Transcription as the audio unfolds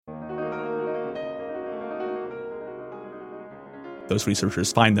those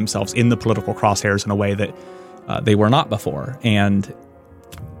researchers find themselves in the political crosshairs in a way that they were not before. And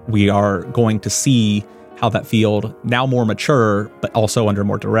we are going to see how that field, now more mature, but also under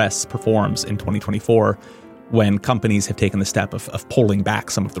more duress, performs in 2024 when companies have taken the step of pulling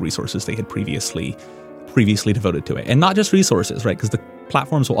back some of the resources they had previously devoted to it. And not just resources, right? Because the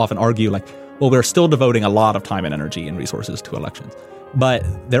platforms will often argue like, well, we're still devoting a lot of time and energy and resources to elections. But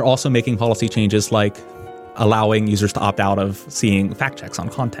they're also making policy changes like allowing users to opt out of seeing fact checks on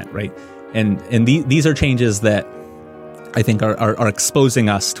content, right? And these are changes that I think are exposing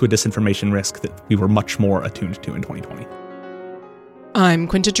us to a disinformation risk that we were much more attuned to in 2020. I'm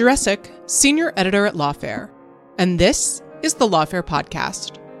Quinta Jurecic, Senior Editor at Lawfare, and this is the Lawfare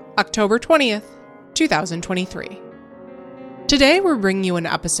Podcast, October 20th, 2023. Today, we're bringing you an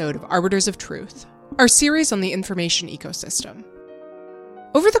episode of Arbiters of Truth, our series on the information ecosystem.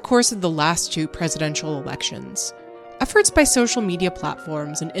 Over the course of the last two presidential elections, efforts by social media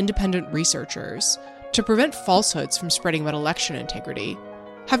platforms and independent researchers to prevent falsehoods from spreading about election integrity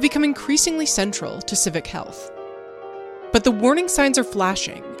have become increasingly central to civic health. But the warning signs are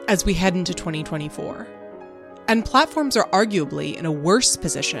flashing as we head into 2024. And platforms are arguably in a worse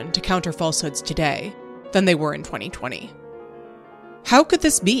position to counter falsehoods today than they were in 2020. How could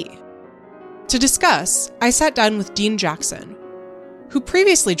this be? To discuss, I sat down with Dean Jackson, who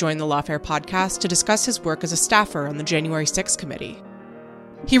previously joined the Lawfare podcast to discuss his work as a staffer on the January 6th committee.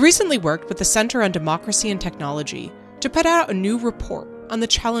 He recently worked with the Center on Democracy and Technology to put out a new report on the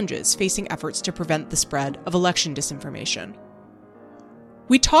challenges facing efforts to prevent the spread of election disinformation.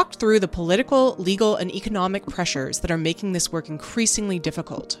 We talked through the political, legal, and economic pressures that are making this work increasingly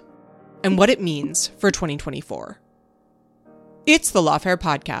difficult, and what it means for 2024. It's the Lawfare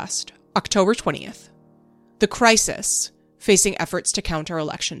Podcast, October 20th. The crisis facing efforts to counter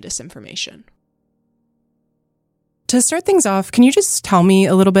election disinformation. To start things off, can you just tell me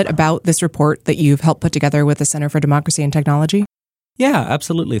a little bit about this report that you've helped put together with the Center for Democracy and Technology? Yeah,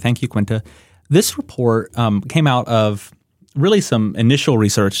 absolutely. Thank you, Quinta. This report came out of really some initial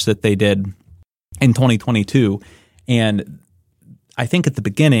research that they did in 2022. And I think at the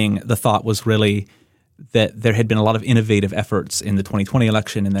beginning, the thought was really that there had been a lot of innovative efforts in the 2020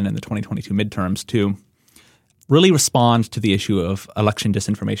 election and then in the 2022 midterms to really respond to the issue of election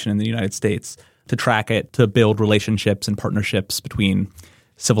disinformation in the United States, to track it, to build relationships and partnerships between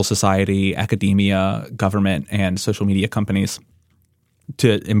civil society, academia, government, and social media companies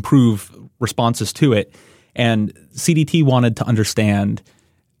to improve responses to it. And CDT wanted to understand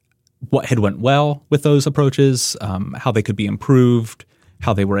what had went well with those approaches, how they could be improved,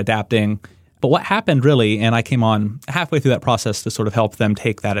 how they were adapting. But what happened really, and I came on halfway through that process to sort of help them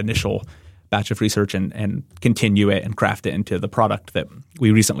take that initial batch of research and continue it and craft it into the product that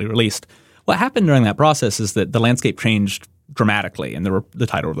we recently released. What happened during that process is that the landscape changed dramatically, and the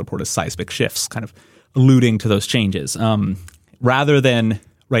title of the report is Seismic Shifts, kind of alluding to those changes. Rather than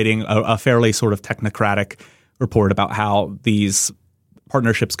writing a fairly sort of technocratic report about how these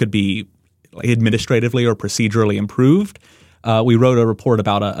partnerships could be administratively or procedurally improved, we wrote a report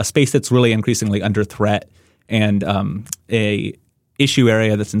about a space that's really increasingly under threat and a issue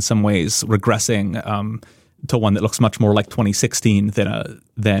area that's in some ways regressing to one that looks much more like 2016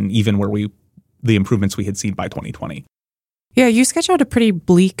 than even the improvements we had seen by 2020. Yeah, you sketch out a pretty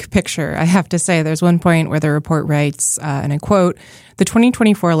bleak picture, I have to say. There's one point where the report writes, and I quote, "The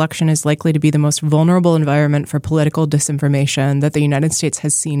 2024 election is likely to be the most vulnerable environment for political disinformation that the United States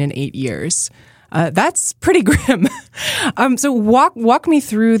has seen in 8 years." That's pretty grim. So walk me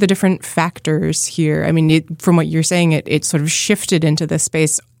through the different factors here. I mean, from what you're saying, it sort of shifted into this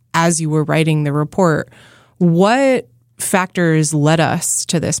space as you were writing the report. What factors led us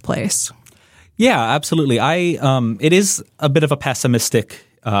to this place? Yeah, absolutely. It is a bit of a pessimistic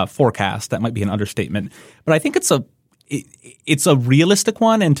forecast. That might be an understatement, but I think it's a realistic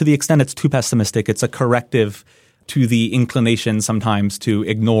one, and to the extent it's too pessimistic, it's a corrective to the inclination sometimes to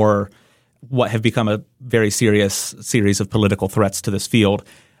ignore what have become a very serious series of political threats to this field.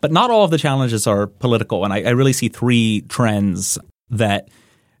 But not all of the challenges are political, and I really see three trends that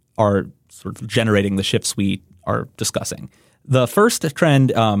are sort of generating the shifts we are discussing. The first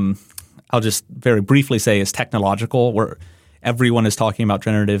trend, I'll just very briefly say, is technological, where everyone is talking about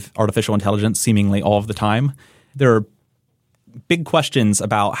generative artificial intelligence seemingly all of the time. There are big questions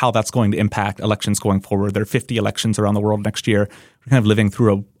about how that's going to impact elections going forward. There are 50 elections around the world next year. We're kind of living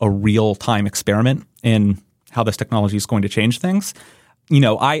through a real-time experiment in how this technology is going to change things. You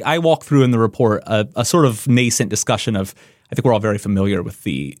know, I walk through in the report a sort of nascent discussion of, I think we're all very familiar with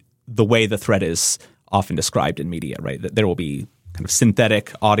the way the threat is often described in media, right? That there will be kind of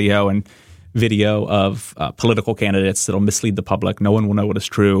synthetic audio and video of political candidates that'll mislead the public. No one will know what is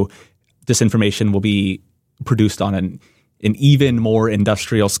true. Disinformation will be produced on an even more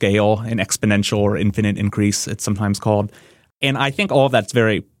industrial scale, an exponential or infinite increase, it's sometimes called. And I think all of that's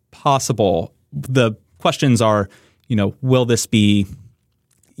very possible. The questions are, will this be,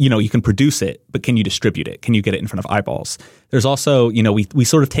 you can produce it, but can you distribute it? Can you get it in front of eyeballs? There's also, we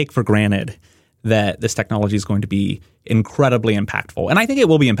sort of take for granted that this technology is going to be incredibly impactful. And I think it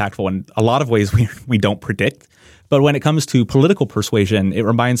will be impactful in a lot of ways we don't predict. But when it comes to political persuasion,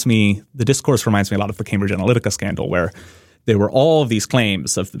 the discourse reminds me a lot of the Cambridge Analytica scandal, where there were all of these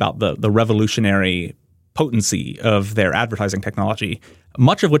claims about the revolutionary potency of their advertising technology,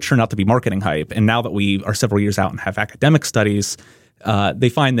 much of which turned out to be marketing hype. And now that we are several years out and have academic studies, they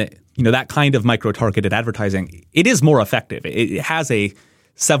find that that kind of micro-targeted advertising, it is more effective. It has a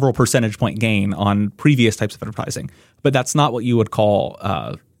several percentage point gain on previous types of advertising, but that's not what you would call,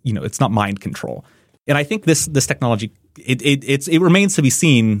 it's not mind control. And I think this technology, it remains to be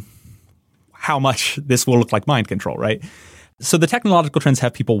seen how much this will look like mind control, right? So the technological trends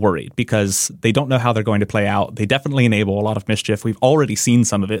have people worried because they don't know how they're going to play out. They definitely enable a lot of mischief. We've already seen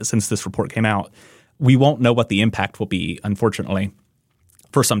some of it since this report came out. We won't know what the impact will be, unfortunately,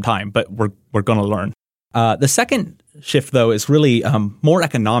 for some time, but we're going to learn. The second shift, though, is really more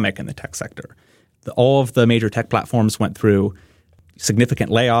economic in the tech sector. All of the major tech platforms went through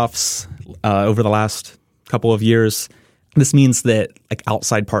significant layoffs over the last couple of years. This means that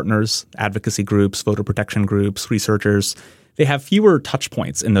outside partners, advocacy groups, voter protection groups, researchers, they have fewer touch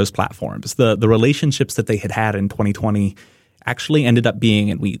points in those platforms. The relationships that they had in 2020 actually ended up being,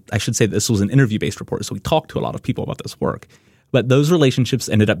 and I should say this was an interview-based report, so we talked to a lot of people about this work, but those relationships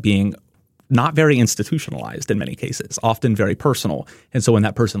ended up being not very institutionalized in many cases, often very personal. And so when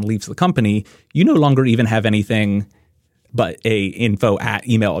that person leaves the company, you no longer even have anything but a info at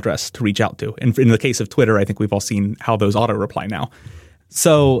email address to reach out to. And in the case of Twitter, I think we've all seen how those auto-reply now.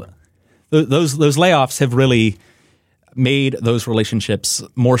 So those layoffs have really made those relationships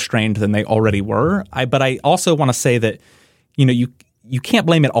more strained than they already were. But I also want to say that, you can't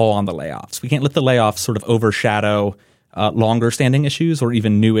blame it all on the layoffs. We can't let the layoffs sort of overshadow longer standing issues or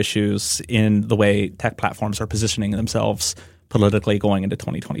even new issues in the way tech platforms are positioning themselves politically going into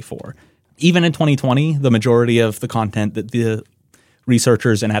 2024. Even in 2020, the majority of the content that the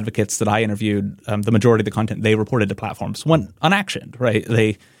researchers and advocates that I interviewed, the majority of the content they reported to platforms went unactioned, right?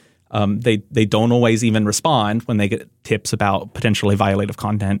 They don't always even respond when they get tips about potentially violative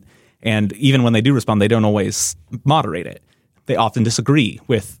content. And even when they do respond, they don't always moderate it. They often disagree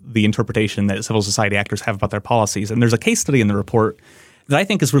with the interpretation that civil society actors have about their policies. And there's a case study in the report that I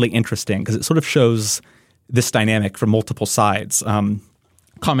think is really interesting because it sort of shows this dynamic from multiple sides.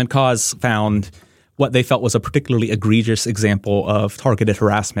 Common Cause found what they felt was a particularly egregious example of targeted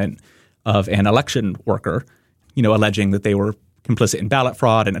harassment of an election worker, alleging that they were complicit in ballot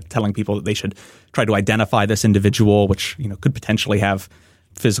fraud and telling people that they should try to identify this individual, which could potentially have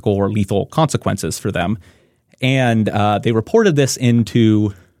physical or lethal consequences for them. And they reported this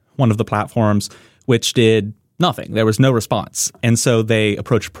into one of the platforms, which did nothing. There was no response. And so they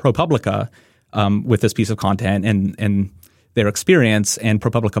approached ProPublica with this piece of content and their experience, and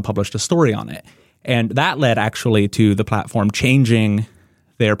ProPublica published a story on it. And that led actually to the platform changing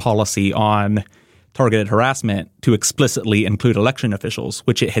their policy on targeted harassment to explicitly include election officials,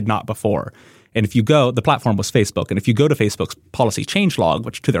 which it had not before. And if you go, the platform was Facebook, and if you go to Facebook's policy changelog,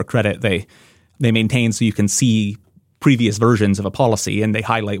 which to their credit they maintain so you can see previous versions of a policy and they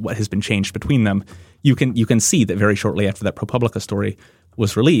highlight what has been changed between them, you can see that very shortly after that ProPublica story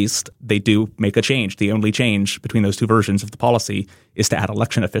was released, they do make a change. The only change between those two versions of the policy is to add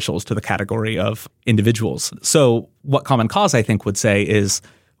election officials to the category of individuals. So what Common Cause, I think, would say is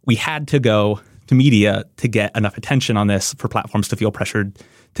we had to go to media to get enough attention on this for platforms to feel pressured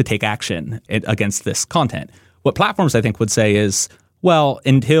to take action against this content. What platforms, I think, would say is, well,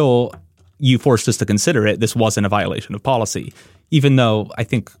 until you forced us to consider it, this wasn't a violation of policy, even though I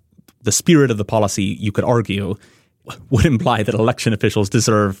think the spirit of the policy, you could argue, would imply that election officials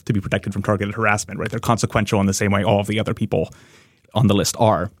deserve to be protected from targeted harassment, right? They're consequential in the same way all of the other people on the list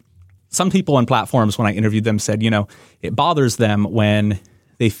are. Some people on platforms, when I interviewed them, said, it bothers them when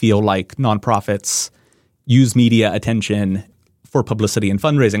they feel like nonprofits use media attention for publicity and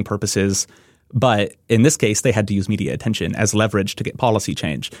fundraising purposes. But in this case, they had to use media attention as leverage to get policy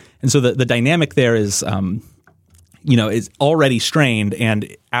change. And so the dynamic there is, is already strained.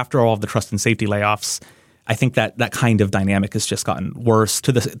 And after all of the trust and safety layoffs, I think that kind of dynamic has just gotten worse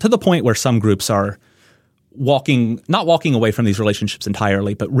to the point where some groups are not walking away from these relationships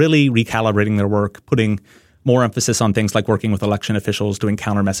entirely, but really recalibrating their work, putting more emphasis on things like working with election officials, doing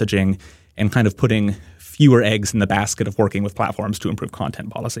counter messaging, and kind of putting fewer eggs in the basket of working with platforms to improve content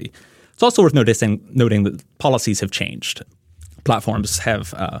policy. It's also worth noting that policies have changed. Platforms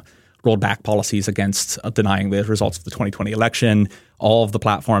have rolled back policies against denying the results of the 2020 election. All of the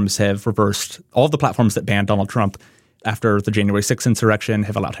platforms that banned Donald Trump after the January 6th insurrection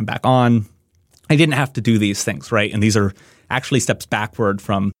have allowed him back on. They didn't have to do these things, right? And these are actually steps backward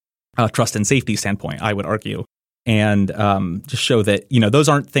from a trust and safety standpoint, I would argue, and just show that, those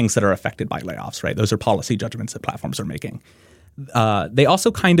aren't things that are affected by layoffs, right? Those are policy judgments that platforms are making. They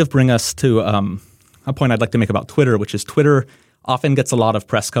also kind of bring us to a point I'd like to make about Twitter, which is Twitter often gets a lot of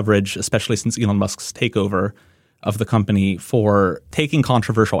press coverage, especially since Elon Musk's takeover of the company, for taking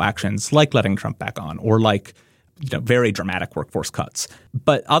controversial actions like letting Trump back on or like very dramatic workforce cuts.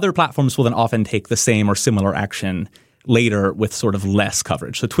 But other platforms will then often take the same or similar action later with sort of less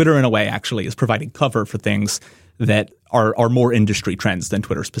coverage. So Twitter, in a way, actually is providing cover for things that are more industry trends than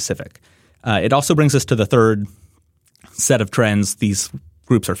Twitter specific. It also brings us to the third set of trends these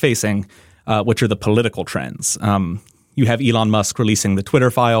groups are facing, which are the political trends. You have Elon Musk releasing the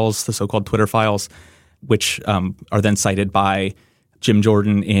Twitter files, the so-called Twitter files, which are then cited by Jim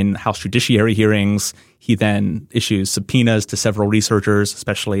Jordan in House Judiciary hearings. He then issues subpoenas to several researchers,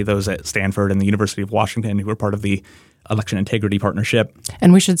 especially those at Stanford and the University of Washington, who were part of the Election Integrity Partnership.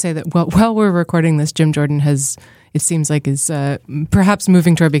 And we should say that while we're recording this, Jim Jordan is perhaps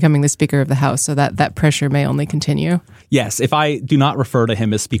moving toward becoming the Speaker of the House, so that pressure may only continue. Yes, if I do not refer to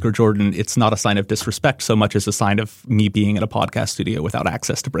him as Speaker Jordan, it's not a sign of disrespect so much as a sign of me being in a podcast studio without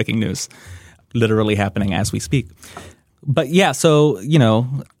access to breaking news, literally happening as we speak. But yeah, so,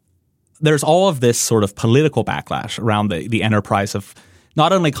 there's all of this sort of political backlash around the enterprise of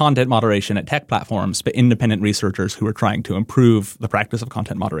not only content moderation at tech platforms, but independent researchers who are trying to improve the practice of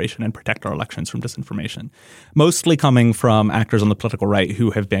content moderation and protect our elections from disinformation, mostly coming from actors on the political right who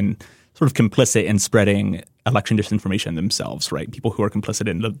have been sort of complicit in spreading election disinformation themselves, right? People who are complicit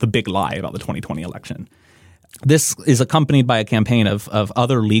in the big lie about the 2020 election. This is accompanied by a campaign of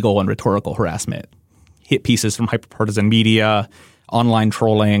other legal and rhetorical harassment, hit pieces from hyperpartisan media, online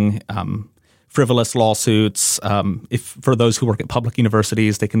trolling, frivolous lawsuits. If for those who work at public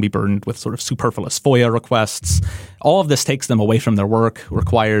universities, they can be burdened with sort of superfluous FOIA requests. All of this takes them away from their work,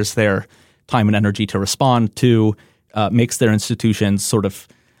 requires their time and energy to respond to, makes their institutions sort of,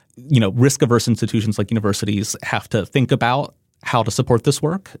 risk-averse institutions like universities have to think about how to support this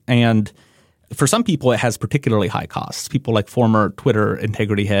work. And for some people, it has particularly high costs. People like former Twitter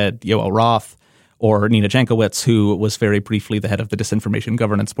integrity head Yoel Roth, or Nina Jankowicz, who was very briefly the head of the Disinformation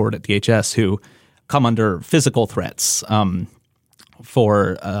Governance Board at DHS, who come under physical threats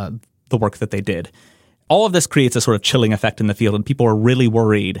for the work that they did. All of this creates a sort of chilling effect in the field, and people are really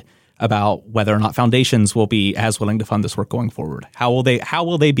worried about whether or not foundations will be as willing to fund this work going forward. How will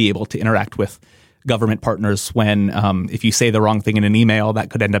they be able to interact with government partners when if you say the wrong thing in an email, that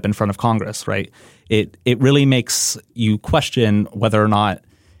could end up in front of Congress, right? It really makes you question whether or not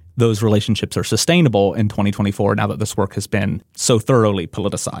those relationships are sustainable in 2024 now that this work has been so thoroughly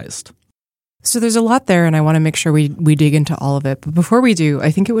politicized. So there's a lot there, and I want to make sure we dig into all of it. But before we do,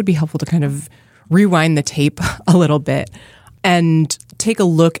 I think it would be helpful to kind of rewind the tape a little bit and take a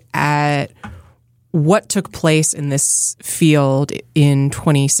look at what took place in this field in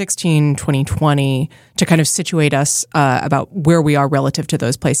 2016, 2020 to kind of situate us about where we are relative to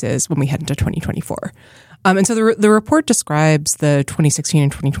those places when we head into 2024. And so the report describes the 2016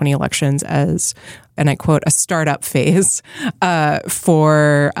 and 2020 elections as, and I quote, a startup phase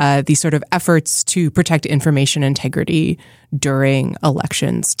for these sort of efforts to protect information integrity during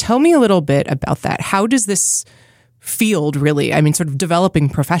elections. Tell me a little bit about that. How does this field really, sort of developing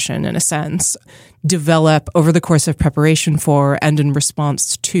profession in a sense, develop over the course of preparation for and in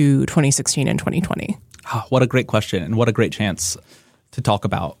response to 2016 and 2020? Oh, what a great question, and what a great chance to talk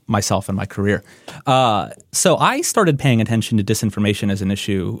about myself and my career. So I started paying attention to disinformation as an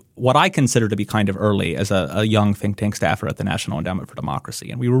issue, what I consider to be kind of early as a young think tank staffer at the National Endowment for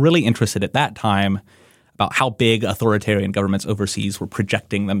Democracy. And we were really interested at that time about how big authoritarian governments overseas were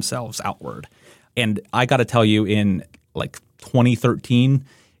projecting themselves outward. And I got to tell you, in 2013,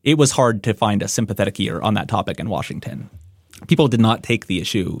 it was hard to find a sympathetic ear on that topic in Washington. People did not take the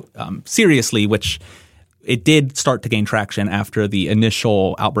issue seriously, which it did start to gain traction after the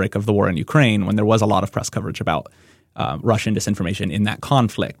initial outbreak of the war in Ukraine, when there was a lot of press coverage about Russian disinformation in that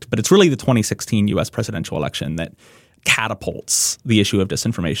conflict. But it's really the 2016 U.S. presidential election that catapults the issue of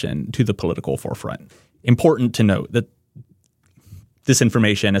disinformation to the political forefront. Important to note that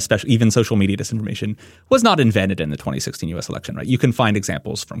disinformation, especially even social media disinformation, was not invented in the 2016 U.S. election, right? You can find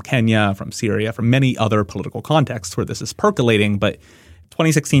examples from Kenya, from Syria, from many other political contexts where this is percolating, but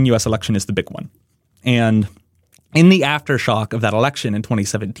 2016 U.S. election is the big one. And in the aftershock of that election in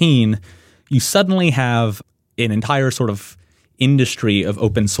 2017, you suddenly have an entire sort of industry of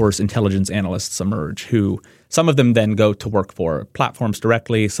open source intelligence analysts emerge who some of them then go to work for platforms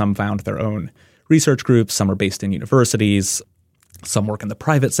directly. Some found their own research groups. Some are based in universities. Some work in the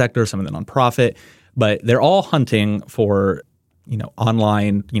private sector, some in the nonprofit. But they're all hunting for,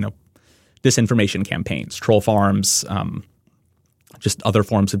 online, disinformation campaigns, troll farms, just other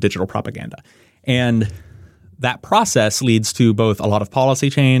forms of digital propaganda. And that process leads to both a lot of policy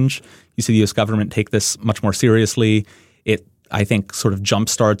change. You see the U.S. government take this much more seriously. It, I think, sort of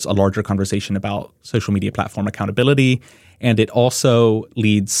jumpstarts a larger conversation about social media platform accountability. And it also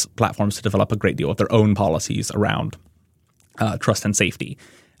leads platforms to develop a great deal of their own policies around trust and safety.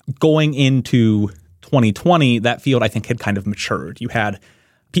 Going into 2020, that field, I think, had kind of matured.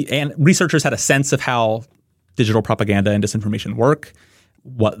 And researchers had a sense of how digital propaganda and disinformation work,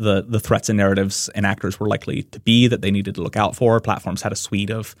 what the threats and narratives and actors were likely to be that they needed to look out for. Platforms had a suite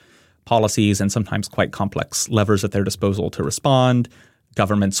of policies and sometimes quite complex levers at their disposal to respond.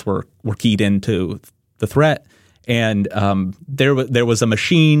 Governments were keyed into the threat. And there was a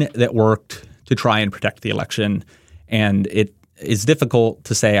machine that worked to try and protect the election. And it is difficult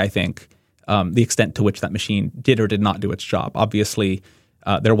to say, I think, the extent to which that machine did or did not do its job. Obviously,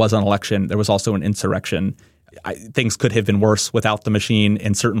 there was an election. There was also an insurrection. Things could have been worse without the machine.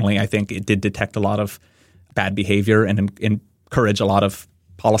 And certainly, I think it did detect a lot of bad behavior and encourage a lot of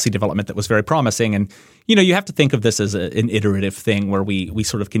policy development that was very promising. And, you have to think of this as an iterative thing where we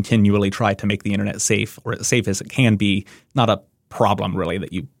sort of continually try to make the internet safe, or as safe as it can be, not a problem really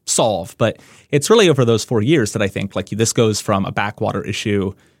that you solve. But it's really over those 4 years that I think this goes from a backwater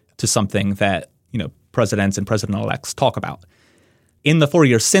issue to something that, presidents and president-elects talk about. In the 4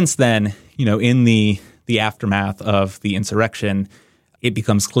 years since then, in the aftermath of the insurrection, it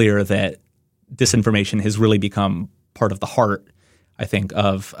becomes clear that disinformation has really become part of the heart, I think,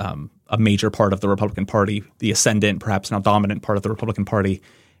 of a major part of the Republican Party, the ascendant, perhaps now dominant part of the Republican Party.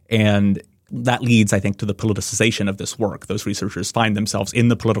 And that leads, I think, to the politicization of this work. Those researchers find themselves in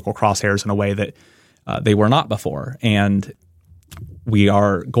the political crosshairs in a way that they were not before. And we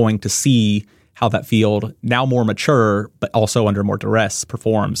are going to see how that field, now more mature, but also under more duress,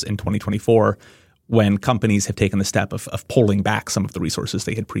 performs in 2024 when companies have taken the step of pulling back some of the resources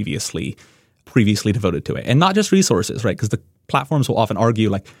they had previously devoted to it. And not just resources, right? Because the platforms will often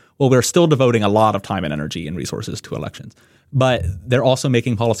argue we're still devoting a lot of time and energy and resources to elections. But they're also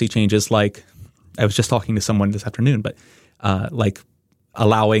making policy changes I was just talking to someone this afternoon, but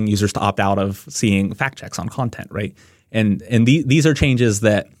allowing users to opt out of seeing fact checks on content, right? And these are changes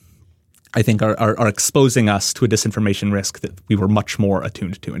that I think are exposing us to a disinformation risk that we were much more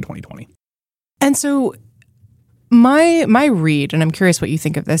attuned to in 2020. And so my read, and I'm curious what you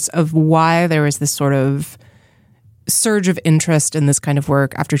think of this, of why there was this sort of surge of interest in this kind of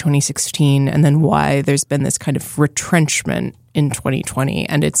work after 2016, and then why there's been this kind of retrenchment in 2020.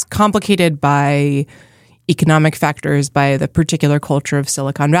 And it's complicated by economic factors, by the particular culture of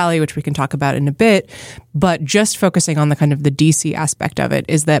Silicon Valley, which we can talk about in a bit. But just focusing on the kind of the DC aspect of it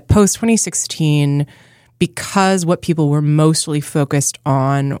is that post-2016, because what people were mostly focused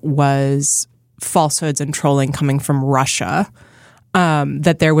on was falsehoods and trolling coming from Russia,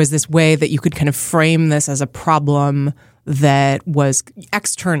 that there was this way that you could kind of frame this as a problem that was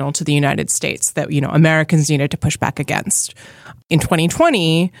external to the United States that, Americans needed to push back against. In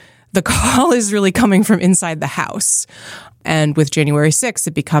 2020, the call is really coming from inside the House. And with January 6th,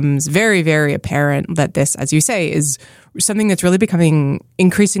 it becomes very, very apparent that this, as you say, is something that's really becoming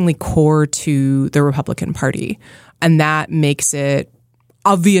increasingly core to the Republican Party. And that makes it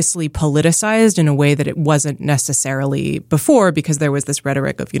obviously politicized in a way that it wasn't necessarily before, because there was this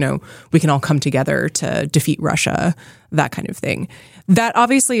rhetoric of, we can all come together to defeat Russia, that kind of thing. That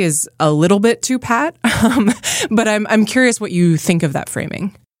obviously is a little bit too pat, but I'm curious what you think of that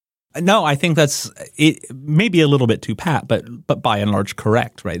framing. No, I think that's it. Maybe a little bit too pat, but by and large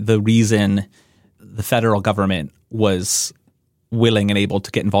correct, right? The reason the federal government was willing and able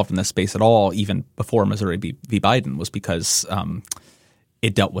to get involved in this space at all, even before Missouri v. Biden, was because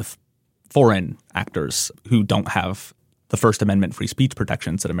it dealt with foreign actors who don't have the First Amendment free speech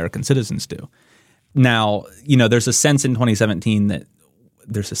protections that American citizens do. Now, there's a sense in 2017 that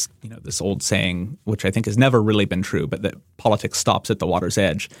there's this, this old saying, which I think has never really been true, but that politics stops at the water's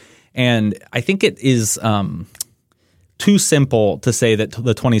edge. And I think it is too simple to say that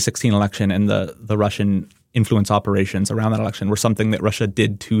the 2016 election and the Russian influence operations around that election were something that Russia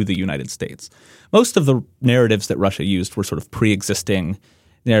did to the United States. Most of the narratives that Russia used were sort of pre-existing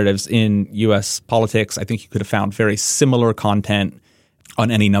narratives in U.S. politics. I think you could have found very similar content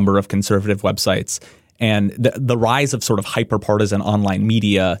on any number of conservative websites. And the rise of sort of hyper-partisan online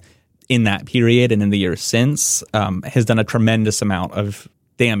media in that period and in the years since has done a tremendous amount of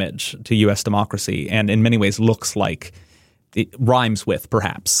damage to U.S. democracy, and in many ways looks like it rhymes with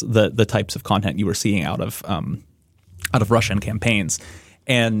perhaps the types of content you were seeing out of Russian campaigns.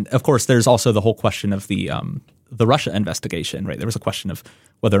 And of course, there's also the whole question of the Russia investigation, right? There was a question of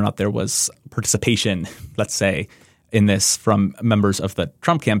whether or not there was participation, let's say, in this from members of the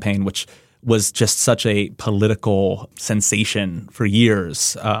Trump campaign, which was just such a political sensation for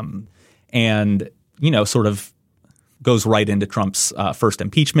years, and sort of goes right into Trump's first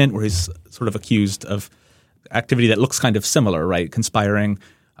impeachment, where he's sort of accused of activity that looks kind of similar, right? Conspiring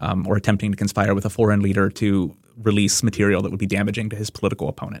or attempting to conspire with a foreign leader to release material that would be damaging to his political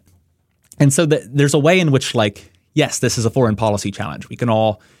opponent. And so there's a way in which, yes, this is a foreign policy challenge. We can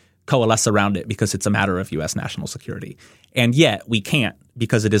all coalesce around it because it's a matter of U.S. national security. And yet we can't,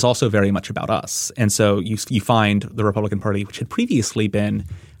 because it is also very much about us. And so you find the Republican Party, which had previously been,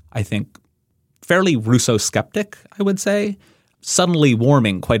 I think, fairly Russo-skeptic, I would say, suddenly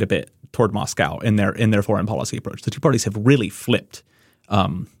warming quite a bit toward Moscow in their foreign policy approach. The two parties have really flipped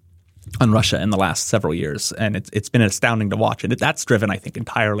on Russia in the last several years, and it's been astounding to watch. And that's driven, I think,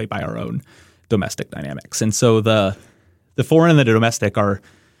 entirely by our own domestic dynamics. And so the foreign and the domestic are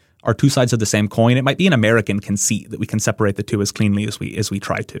two sides of the same coin. It might be an American conceit that we can separate the two as cleanly as we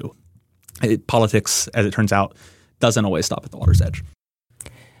try to. Politics, as it turns out, doesn't always stop at the water's edge.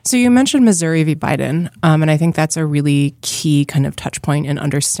 So you mentioned Missouri v. Biden, and I think that's a really key kind of touch point in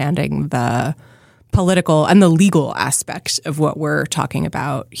understanding the political and the legal aspect of what we're talking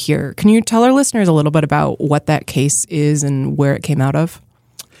about here. Can you tell our listeners a little bit about what that case is and where it came out of?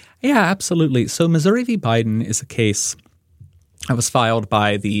 Yeah, absolutely. So Missouri v. Biden is a case that was filed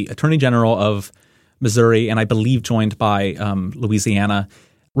by the Attorney General of Missouri and I believe joined by Louisiana,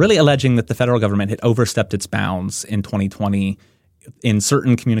 really alleging that the federal government had overstepped its bounds in 2020 in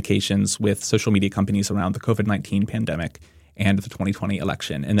certain communications with social media companies around the COVID-19 pandemic and the 2020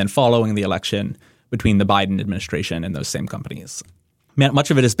 election, and then following the election between the Biden administration and those same companies.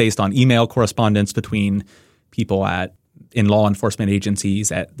 Much of it is based on email correspondence between people in law enforcement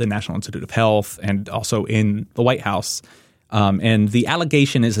agencies, at the National Institute of Health, and also in the White House. And the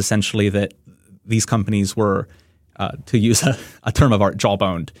allegation is essentially that these companies were, to use a term of art,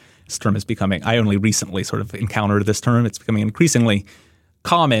 jawboned. This term is becoming – I only recently sort of encountered this term. It's becoming increasingly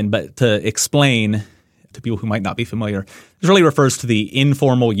common, but to explain to people who might not be familiar, this really refers to the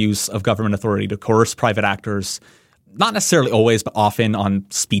informal use of government authority to coerce private actors, not necessarily always, but often on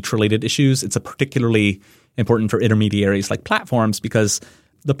speech-related issues. It's particularly important for intermediaries like platforms because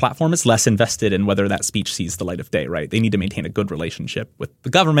the platform is less invested in whether that speech sees the light of day, right? They need to maintain a good relationship with the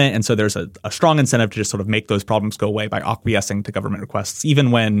government. And so there's a strong incentive to just sort of make those problems go away by acquiescing to government requests,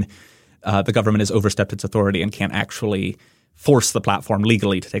 even when the government has overstepped its authority and can't actually force the platform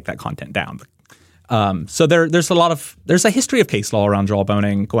legally to take that content down. So there's a history of case law around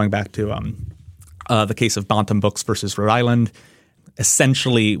jawboning going back to the case of Bantam Books versus Rhode Island,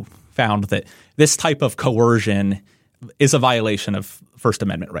 essentially found that this type of coercion is a violation of First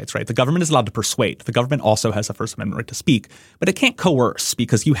Amendment rights, right? The government is allowed to persuade. The government also has a First Amendment right to speak, but it can't coerce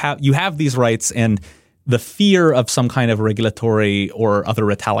because you have these rights, and the fear of some kind of regulatory or other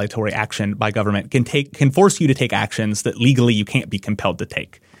retaliatory action by government can force you to take actions that legally you can't be compelled to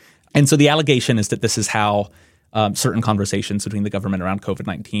take. And so the allegation is that this is how certain conversations between the government around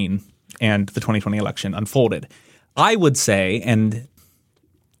COVID-19 and the 2020 election unfolded. I would say, and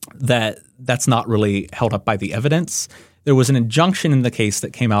that's not really held up by the evidence. There was an injunction in the case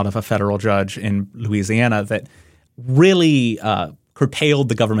that came out of a federal judge in Louisiana that really curtailed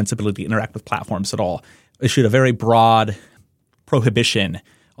the government's ability to interact with platforms at all. Issued a very broad prohibition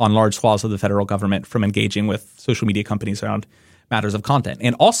on large swaths of the federal government from engaging with social media companies around matters of content.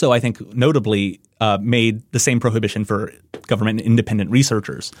 And also, I think, notably made the same prohibition for government and independent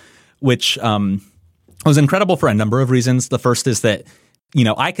researchers, which was incredible for a number of reasons. The first is that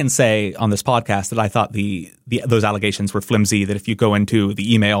I can say on this podcast that I thought those allegations were flimsy, that if you go into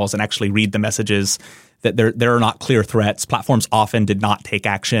the emails and actually read the messages, that there are not clear threats. Platforms often did not take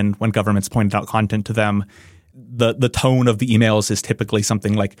action when governments pointed out content to them. The tone of the emails is typically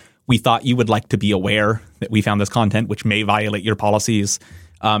something like, we thought you would like to be aware that we found this content, which may violate your policies.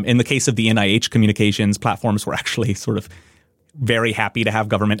 In the case of the NIH communications, platforms were actually sort of very happy to have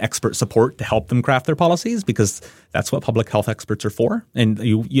government expert support to help them craft their policies because that's what public health experts are for. And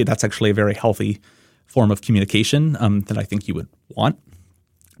that's actually a very healthy form of communication that I think you would want.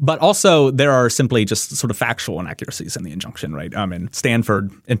 But also there are simply just sort of factual inaccuracies in the injunction, right? And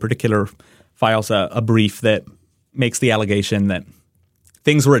Stanford in particular files a brief that makes the allegation that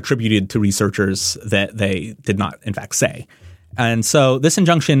things were attributed to researchers that they did not in fact say. And so this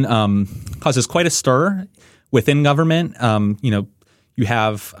injunction causes quite a stir within government. You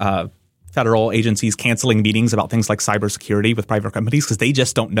have federal agencies canceling meetings about things like cybersecurity with private companies because they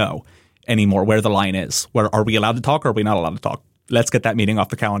just don't know anymore where the line is. Where are we allowed to talk or are we not allowed to talk? Let's get that meeting off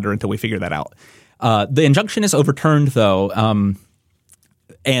the calendar until we figure that out. The injunction is overturned, though,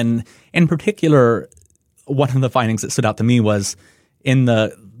 and in particular, one of the findings that stood out to me was in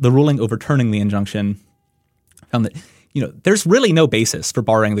the ruling overturning the injunction found that there's really no basis for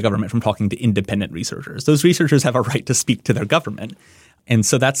barring the government from talking to independent researchers. Those researchers have a right to speak to their government. And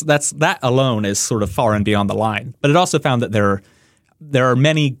so that alone is sort of far and beyond the line. But it also found that there are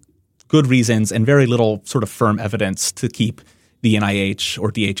many good reasons and very little sort of firm evidence to keep the NIH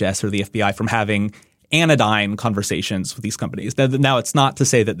or DHS or the FBI from having anodyne conversations with these companies. Now, it's not to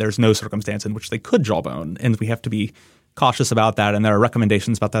say that there's no circumstance in which they could jawbone, and we have to be cautious about that. And there are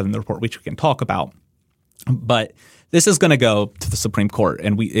recommendations about that in the report, which we can talk about. But this is going to go to the Supreme Court,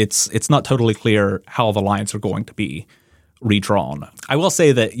 and it's not totally clear how the lines are going to be redrawn. I will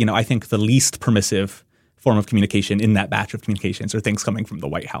say that I think the least permissive form of communication in that batch of communications are things coming from the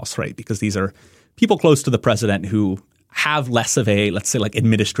White House, right? Because these are people close to the president who have less of a, let's say, like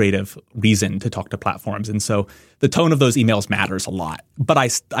administrative reason to talk to platforms. And so the tone of those emails matters a lot. But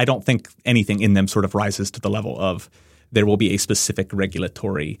I don't think anything in them sort of rises to the level of there will be a specific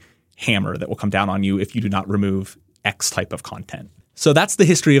regulatory hammer that will come down on you if you do not remove X type of content. So that's the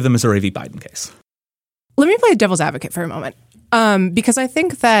history of the Missouri v. Biden case. Let me play devil's advocate for a moment, because I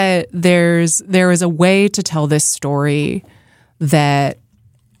think that there is a way to tell this story that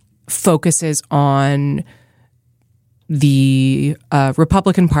focuses on the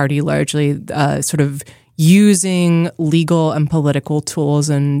Republican Party largely sort of using legal and political tools,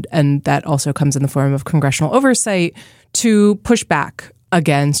 and that also comes in the form of congressional oversight to push back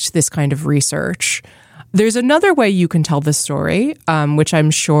against this kind of research. There's another way you can tell this story, which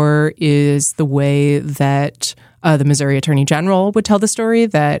I'm sure is the way that the Missouri Attorney General would tell the story,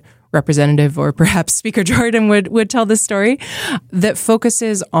 that Representative or perhaps Speaker Jordan would tell this story, that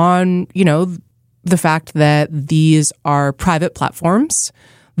focuses on, the fact that these are private platforms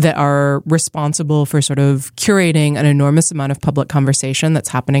that are responsible for sort of curating an enormous amount of public conversation that's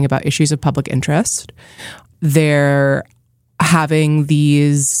happening about issues of public interest. They're having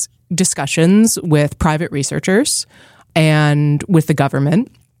these discussions with private researchers and with the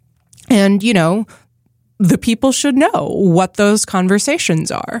government. And, the people should know what those conversations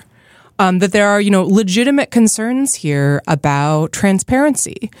are. That there are, legitimate concerns here about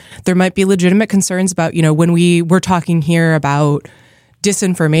transparency. There might be legitimate concerns about, when we're talking here about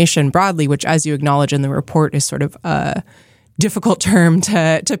disinformation broadly, which, as you acknowledge in the report, is sort of a difficult term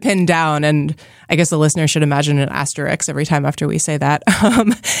to pin down. And I guess the listener should imagine an asterisk every time after we say that.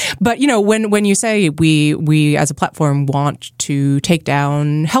 But, when you say we as a platform want to take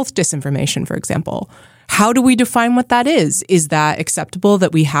down health disinformation, for example, how do we define what that is? Is that acceptable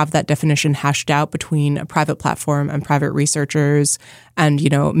that we have that definition hashed out between a private platform and private researchers and,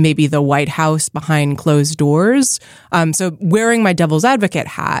 maybe the White House behind closed doors? So wearing my devil's advocate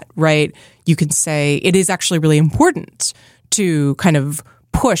hat, right, you can say it is actually really important to kind of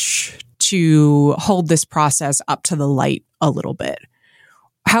push to hold this process up to the light a little bit.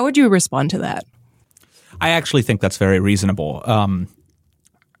 How would you respond to that? I actually think that's very reasonable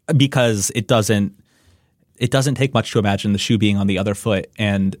because it doesn't take much to imagine the shoe being on the other foot,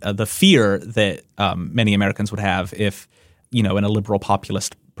 and the fear that many Americans would have if, an a liberal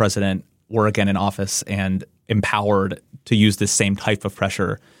populist president were again in office and empowered to use this same type of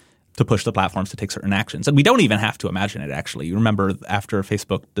pressure to push the platforms to take certain actions. And we don't even have to imagine it, actually. You remember after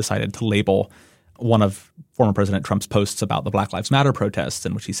Facebook decided to label one of former President Trump's posts about the Black Lives Matter protests,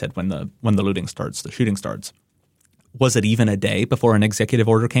 in which he said when the looting starts, the shooting starts. Was it even a day before an executive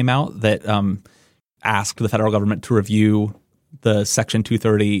order came out that asked the federal government to review the Section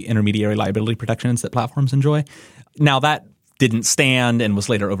 230 intermediary liability protections that platforms enjoy? Now, that didn't stand and was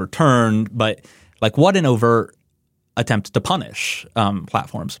later overturned, but what an overt attempt to punish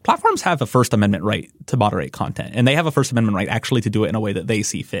platforms. Platforms have a First Amendment right to moderate content, and they have a First Amendment right actually to do it in a way that they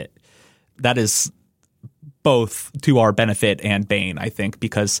see fit. That is both to our benefit and bane, I think,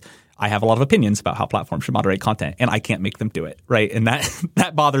 because I have a lot of opinions about how platforms should moderate content, and I can't make them do it, right? And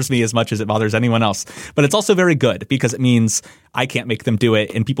that bothers me as much as it bothers anyone else. But it's also very good because it means I can't make them do it,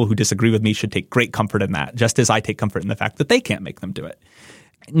 and people who disagree with me should take great comfort in that, just as I take comfort in the fact that they can't make them do it.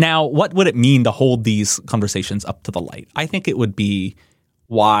 Now, what would it mean to hold these conversations up to the light? I think it would be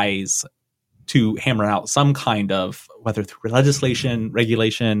wise to hammer out some kind of, whether through legislation,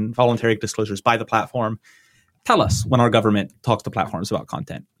 regulation, voluntary disclosures by the platform. Tell us when our government talks to platforms about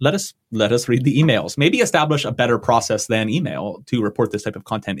content. Let us read the emails. Maybe establish a better process than email to report this type of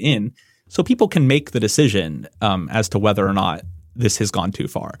content in, so people can make the decision as to whether or not this has gone too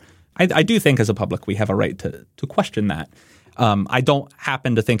far. I do think as a public we have a right to question that. I don't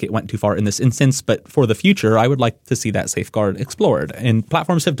happen to think it went too far in this instance, but for the future, I would like to see that safeguard explored. And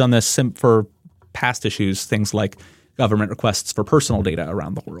platforms have done this for past issues, things like government requests for personal data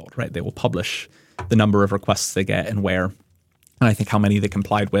around the world, right? They will publish the number of requests they get and where, and I think how many they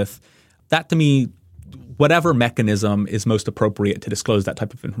complied with. That, to me, whatever mechanism is most appropriate to disclose that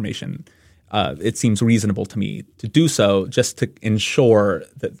type of information, it seems reasonable to me to do so, just to ensure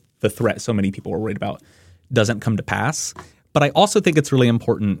that the threat so many people were worried about doesn't come to pass. But I also think it's really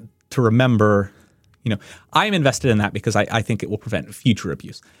important to remember, I'm invested in that because I think it will prevent future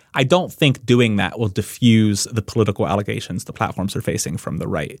abuse. I don't think doing that will diffuse the political allegations the platforms are facing from the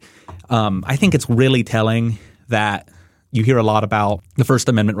right. I think it's really telling that you hear a lot about the First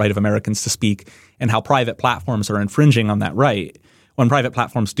Amendment right of Americans to speak and how private platforms are infringing on that right, when private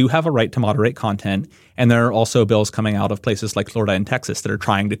platforms do have a right to moderate content. And there are also bills coming out of places like Florida and Texas that are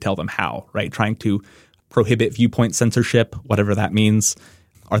trying to tell them how, right? Trying to prohibit viewpoint censorship, whatever that means.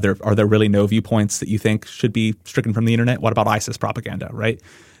 Are there really no viewpoints that you think should be stricken from the internet? What about ISIS propaganda, right?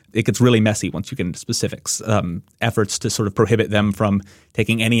 It gets really messy once you get into specifics. Efforts to sort of prohibit them from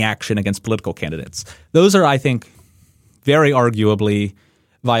taking any action against political candidates. Those are, I think, very arguably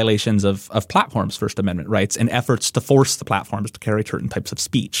violations of platforms' First Amendment rights and efforts to force the platforms to carry certain types of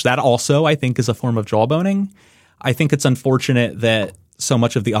speech. That also, I think, is a form of jawboning. I think it's unfortunate that so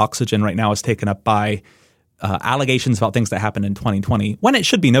much of the oxygen right now is taken up by allegations about things that happened in 2020, when it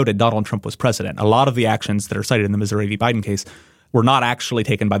should be noted Donald Trump was president. A lot of the actions that are cited in the Missouri v. Biden case were not actually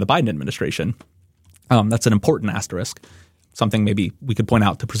taken by the Biden administration. That's an important asterisk, something maybe we could point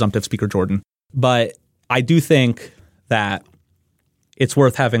out to presumptive Speaker Jordan. But I do think that it's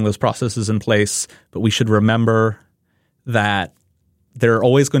worth having those processes in place, but we should remember that there are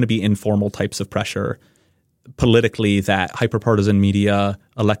always going to be informal types of pressure politically that hyperpartisan media,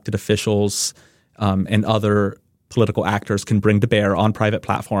 elected officials, and other political actors can bring to bear on private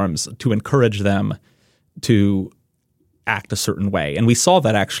platforms to encourage them to act a certain way. And we saw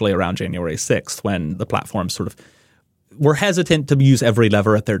that actually around January 6th when the platforms sort of were hesitant to use every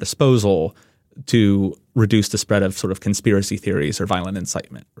lever at their disposal to reduce the spread of sort of conspiracy theories or violent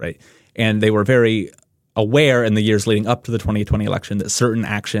incitement, right? And they were very aware in the years leading up to the 2020 election that certain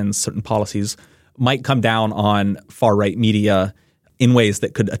actions, certain policies might come down on far-right media in ways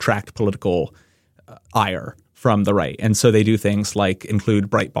that could attract political ire from the right. And so they do things like include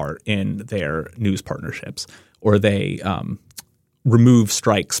Breitbart in their news partnerships, or they remove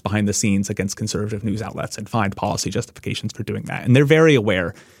strikes behind the scenes against conservative news outlets and find policy justifications for doing that. And they're very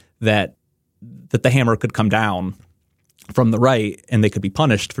aware that the hammer could come down from the right and they could be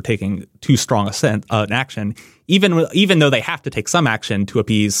punished for taking too strong an action, even though they have to take some action to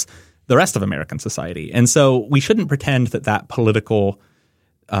appease the rest of American society. And so we shouldn't pretend that political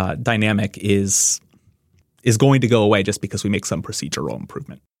dynamic is going to go away just because we make some procedural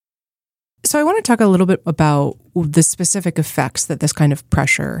improvement. So I want to talk a little bit about the specific effects that this kind of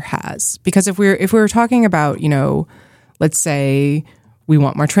pressure has. Because if we're talking about, let's say we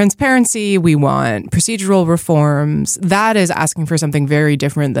want more transparency, we want procedural reforms, that is asking for something very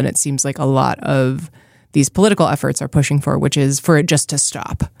different than it seems like a lot of these political efforts are pushing for, which is for it just to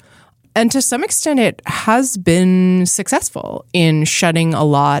stop. And to some extent, it has been successful in shutting a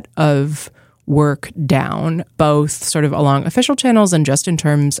lot of work down, both sort of along official channels and just in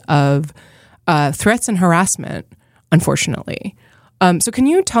terms of threats and harassment, unfortunately. So can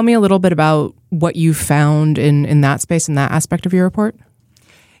you tell me a little bit about what you found in that space, in that aspect of your report?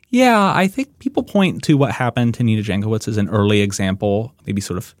 Yeah, I think people point to what happened to Nina Jankowicz as an early example, maybe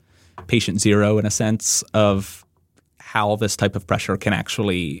sort of patient zero in a sense, of how this type of pressure can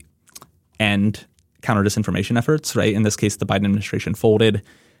actually end counter-disinformation efforts, right? In this case, the Biden administration folded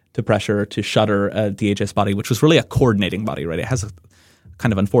to pressure to shutter a DHS body, which was really a coordinating body, right? It has a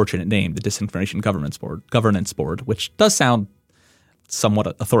kind of unfortunate name, the Disinformation Governance Board, which does sound somewhat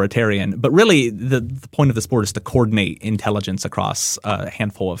authoritarian. But really, the point of this board is to coordinate intelligence across a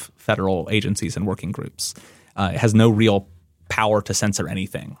handful of federal agencies and working groups. It has no real power to censor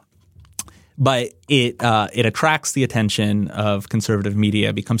anything. But it attracts the attention of conservative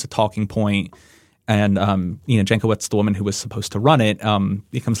media, becomes a talking point. And Jankowicz, the woman who was supposed to run it,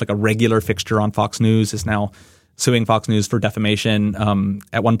 becomes like a regular fixture on Fox News, is now suing Fox News for defamation.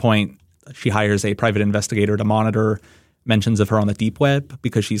 At one point, she hires a private investigator to monitor mentions of her on the deep web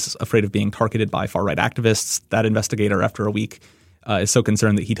because she's afraid of being targeted by far-right activists. That investigator, after a week, is so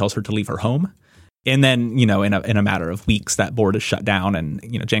concerned that he tells her to leave her home. And then, in a matter of weeks, that board is shut down. And,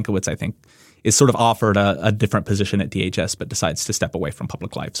 Jankowicz, I think, is sort of offered a different position at DHS, but decides to step away from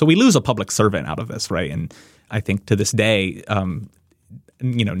public life. So we lose a public servant out of this, right? And I think to this day,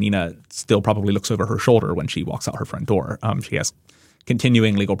 Nina still probably looks over her shoulder when she walks out her front door. She has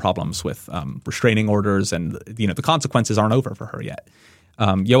continuing legal problems with restraining orders, and the consequences aren't over for her yet.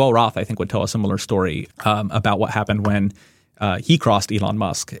 Yoel Roth, I think, would tell a similar story about what happened when he crossed Elon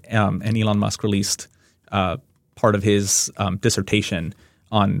Musk, and Elon Musk released part of his dissertation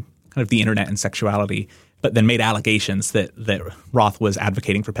on kind of the internet and sexuality, but then made allegations that Roth was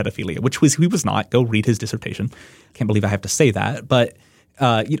advocating for pedophilia, which he was not. Go read his dissertation. Can't believe I have to say that, but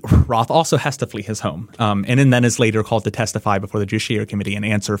Roth also has to flee his home, and then is later called to testify before the Judiciary Committee and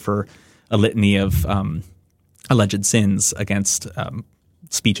answer for a litany of alleged sins against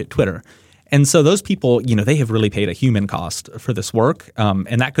speech at Twitter. And so those people, they have really paid a human cost for this work,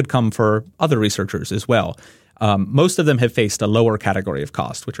 and that could come for other researchers as well. Most of them have faced a lower category of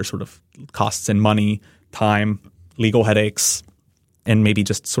cost, which are sort of costs in money, time, legal headaches, and maybe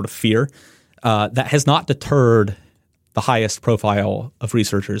just sort of fear. That has not deterred the highest profile of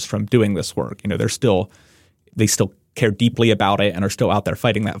researchers from doing this work. They still care deeply about it and are still out there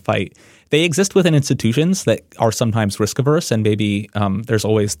fighting that fight. They exist within institutions that are sometimes risk averse, and maybe there's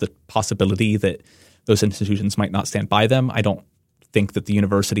always the possibility that those institutions might not stand by them. I don't think that the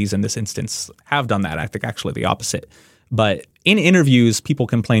universities in this instance have done that. I think actually the opposite. But in interviews, people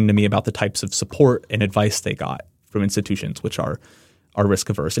complain to me about the types of support and advice they got from institutions which are risk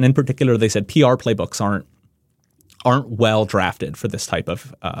averse. And in particular, they said PR playbooks aren't well drafted for this type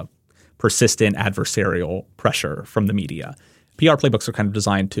of persistent adversarial pressure from the media. PR playbooks are kind of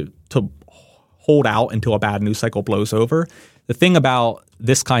designed to hold out until a bad news cycle blows over. The thing about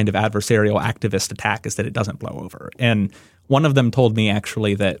this kind of adversarial activist attack is that it doesn't blow over. And one of them told me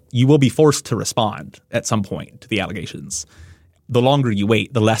actually that you will be forced to respond at some point to the allegations. The longer you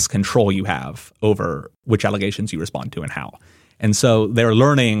wait, the less control you have over which allegations you respond to and how. And so they're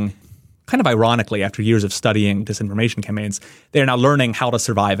learning, kind of ironically, after years of studying disinformation campaigns, they're now learning how to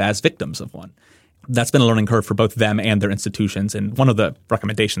survive as victims of one. That's been a learning curve for both them and their institutions. And one of the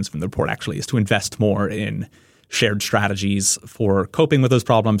recommendations from the report actually is to invest more in shared strategies for coping with those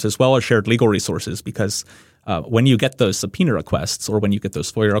problems, as well as shared legal resources, because when you get those subpoena requests, or when you get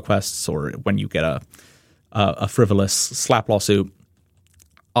those FOIA requests, or when you get a frivolous SLAPP lawsuit,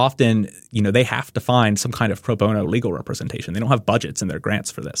 often, they have to find some kind of pro bono legal representation. They don't have budgets in their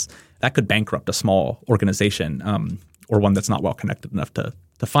grants for this. That could bankrupt a small organization or one that's not well connected enough to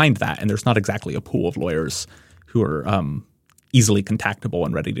find that. And there's not exactly a pool of lawyers who are easily contactable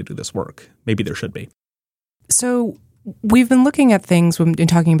and ready to do this work. Maybe there should be. So we've been looking at things when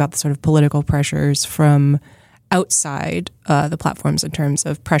talking about the sort of political pressures from outside the platforms in terms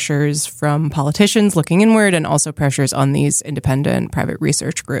of pressures from politicians looking inward, and also pressures on these independent private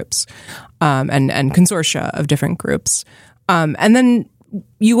research groups and consortia of different groups. And then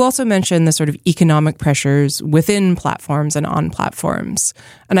you also mentioned the sort of economic pressures within platforms and on platforms.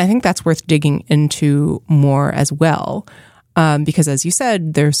 And I think that's worth digging into more as well. Because as you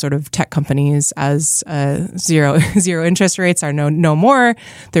said, there's sort of tech companies as zero interest rates are no more.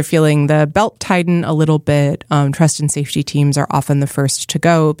 They're feeling the belt tighten a little bit. Trust and safety teams are often the first to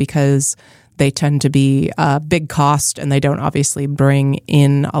go because they tend to be a big cost and they don't obviously bring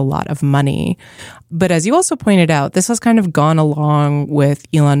in a lot of money. But as you also pointed out, this has kind of gone along with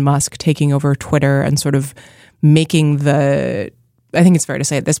Elon Musk taking over Twitter and sort of making I think it's fair to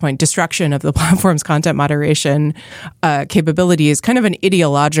say at this point, destruction of the platform's content moderation capability is kind of an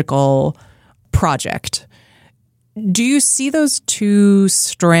ideological project. Do you see those two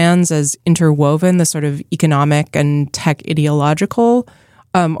strands as interwoven, the sort of economic and tech ideological,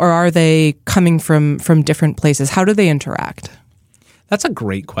 or are they coming from different places? How do they interact? That's a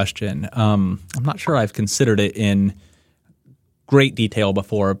great question. I'm not sure I've considered it in great detail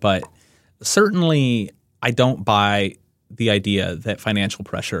before, but certainly I don't buy the idea that financial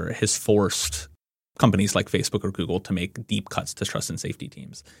pressure has forced companies like Facebook or Google to make deep cuts to trust and safety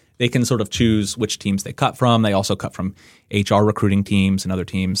teams. They can sort of choose which teams they cut from. They also cut from HR recruiting teams and other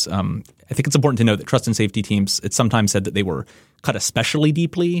teams. I think it's important to note that trust and safety teams, it's sometimes said that they were cut especially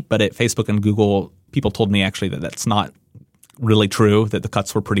deeply, but at Facebook and Google, people told me actually that that's not really true, that the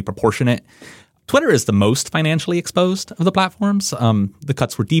cuts were pretty proportionate. Twitter is the most financially exposed of the platforms. The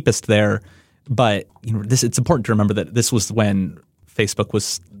cuts were deepest there. But it's important to remember that this was when Facebook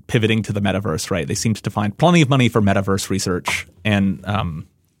was pivoting to the metaverse, right? They seemed to find plenty of money for metaverse research. And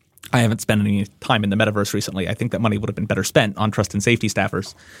I haven't spent any time in the metaverse recently. I think that money would have been better spent on trust and safety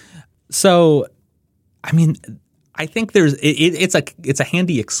staffers. So, I mean, I think it's a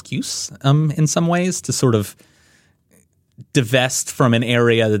handy excuse in some ways to sort of divest from an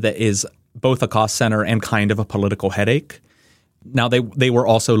area that is both a cost center and kind of a political headache. Now, they were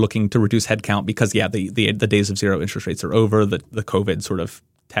also looking to reduce headcount because, the days of zero interest rates are over. The COVID sort of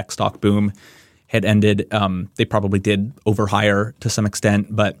tech stock boom had ended. They probably did overhire to some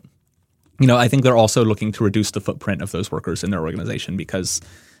extent, but I think they're also looking to reduce the footprint of those workers in their organization because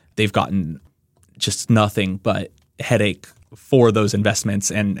they've gotten just nothing but headache for those investments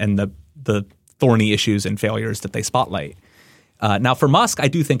and the thorny issues and failures that they spotlight. Now, for Musk, I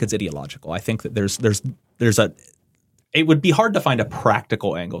do think it's ideological. I think that it would be hard to find a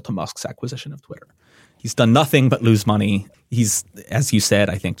practical angle to Musk's acquisition of Twitter. He's done nothing but lose money. He's, as you said,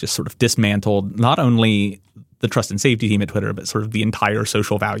 I think just sort of dismantled not only the trust and safety team at Twitter, but sort of the entire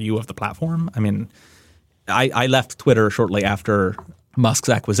social value of the platform. I mean, I left Twitter shortly after Musk's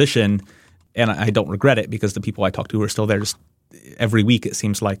acquisition, and I don't regret it because the people I talk to are still there. Just every week, it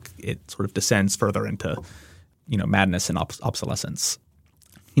seems like it sort of descends further into, madness and obsolescence.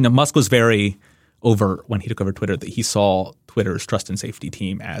 Musk was very overt when he took over Twitter that he saw Twitter's trust and safety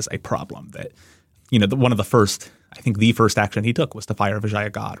team as a problem. That, one of the first, I think the first action he took was to fire Vijaya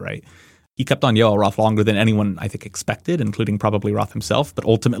God, right? He kept on Yoel Roth longer than anyone, I think, expected, including probably Roth himself. But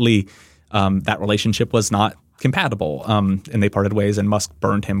ultimately, that relationship was not compatible, and they parted ways, and Musk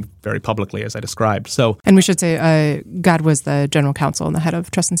burned him very publicly, as I described. So, and we should say God was the general counsel and the head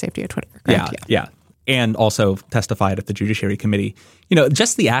of trust and safety at Twitter, correct? Yeah. And also testified at the Judiciary Committee.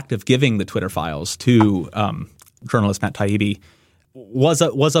 Just the act of giving the Twitter files to journalist Matt Taibbi was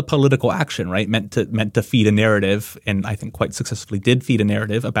a political action, right? Meant to feed a narrative, and I think quite successfully did feed a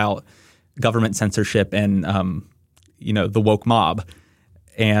narrative about government censorship and the woke mob.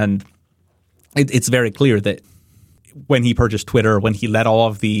 And it's very clear that when he purchased Twitter, when he let all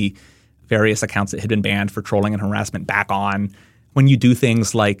of the various accounts that had been banned for trolling and harassment back on, when you do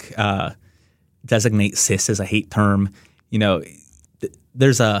things like designate cis as a hate term, I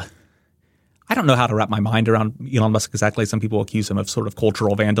don't know how to wrap my mind around Elon Musk exactly. Some people accuse him of sort of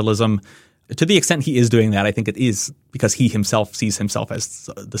cultural vandalism. To the extent he is doing that, I think it is because he himself sees himself as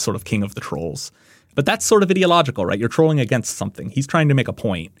the sort of king of the trolls. But that's sort of ideological, right? You're trolling against something. He's trying to make a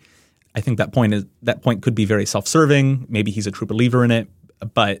point. I think that point could be very self-serving. Maybe he's a true believer in it.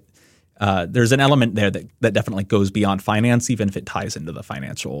 But there's an element there that definitely goes beyond finance, even if it ties into the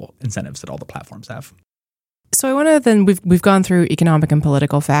financial incentives that all the platforms have. So I want to then, we've gone through economic and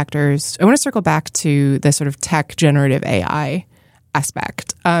political factors. I want to circle back to the sort of tech generative AI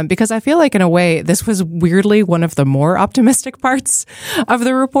aspect, because I feel like in a way this was weirdly one of the more optimistic parts of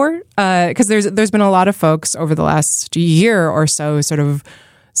the report, because there's been a lot of folks over the last year or so sort of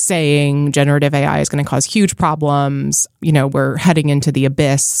saying generative AI is going to cause huge problems. We're heading into the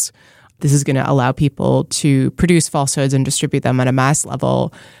abyss. This is going to allow people to produce falsehoods and distribute them at a mass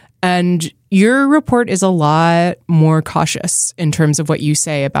level. And your report is a lot more cautious in terms of what you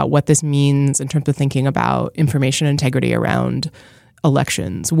say about what this means in terms of thinking about information integrity around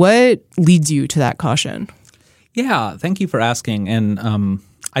elections. What leads you to that caution? Yeah, thank you for asking. And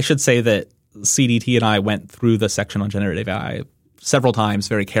I should say that CDT and I went through the section on generative AI several times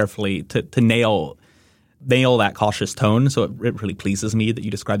very carefully to nail that cautious tone. So it really pleases me that you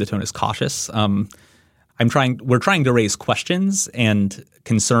describe the tone as cautious. We're trying to raise questions and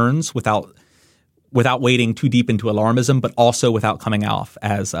concerns without wading too deep into alarmism, but also without coming off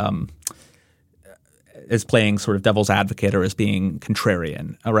as playing sort of devil's advocate or as being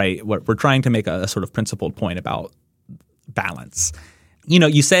contrarian. All right, we're trying to make a sort of principled point about balance.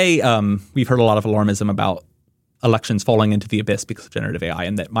 You say we've heard a lot of alarmism about elections falling into the abyss because of generative AI,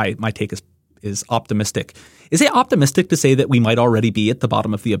 and that my take is optimistic. Is it optimistic to say that we might already be at the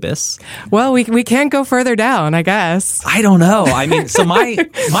bottom of the abyss? Well, we can't go further down, I guess. I don't know. I mean, so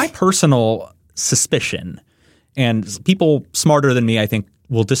my personal suspicion, and people smarter than me, I think,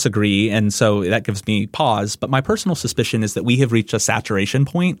 will disagree, and so that gives me pause. But my personal suspicion is that we have reached a saturation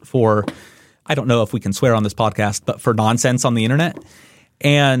point for, I don't know if we can swear on this podcast, but for nonsense on the internet.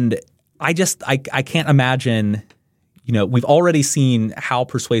 And I can't imagine. We've already seen how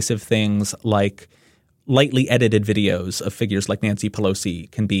persuasive things like lightly edited videos of figures like Nancy Pelosi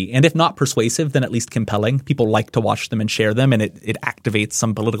can be. And if not persuasive, then at least compelling. People like to watch them and share them, and it activates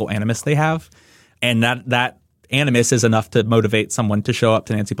some political animus they have. And that animus is enough to motivate someone to show up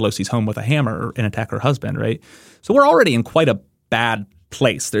to Nancy Pelosi's home with a hammer and attack her husband, right? So we're already in quite a bad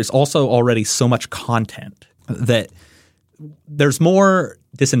place. There's also already so much content that there's more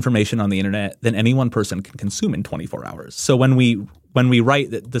disinformation on the internet than any one person can consume in 24 hours. So when we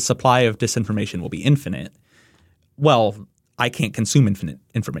write that the supply of disinformation will be infinite, well, I can't consume infinite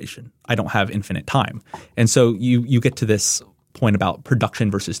information. I don't have infinite time. And so you get to this point about production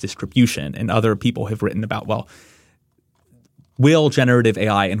versus distribution, and other people have written about, well, will generative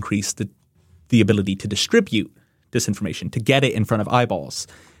AI increase the ability to distribute disinformation, to get it in front of eyeballs?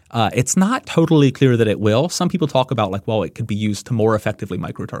 It's not totally clear that it will. Some people talk about like, well, it could be used to more effectively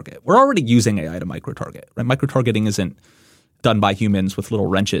micro-target. We're already using AI to micro-target, right? Micro-targeting isn't done by humans with little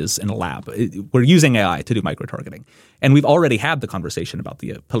wrenches in a lab. We're using AI to do micro-targeting. And we've already had the conversation about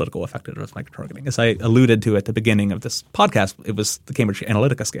the political effectiveness of micro-targeting. As I alluded to at the beginning of this podcast, it was the Cambridge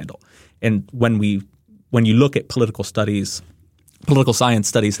Analytica scandal. And when you look at political studies, political science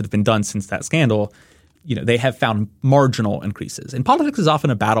studies that have been done since that scandal, they have found marginal increases. And politics is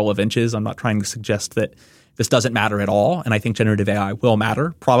often a battle of inches. I'm not trying to suggest that this doesn't matter at all. And I think generative AI will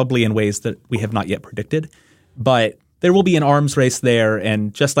matter, probably in ways that we have not yet predicted. But there will be an arms race there.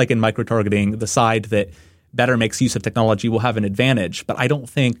 And just like in micro-targeting, the side that better makes use of technology will have an advantage. But I don't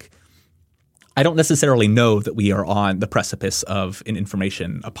necessarily know that we are on the precipice of an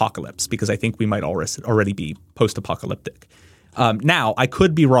information apocalypse, because I think we might already be post-apocalyptic. Now, I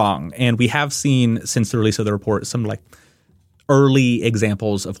could be wrong, and we have seen since the release of the report some like early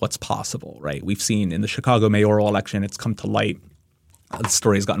examples of what's possible, right? We've seen in the Chicago mayoral election, it's come to light. The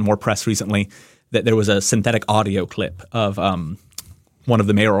story has gotten more press recently that there was a synthetic audio clip of one of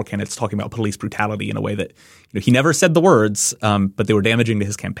the mayoral candidates talking about police brutality in a way that he never said the words, but they were damaging to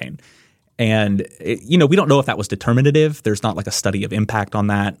his campaign. And we don't know if that was determinative. There's not like a study of impact on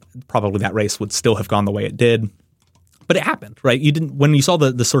that. Probably that race would still have gone the way it did. But it happened, right? When you saw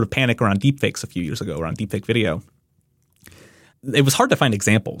the sort of panic around deepfakes a few years ago, around deepfake video, it was hard to find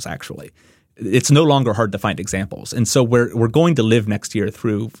examples, actually. It's no longer hard to find examples. And so we're going to live next year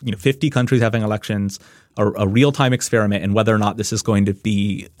through 50 countries having elections, a real-time experiment, and whether or not this is going to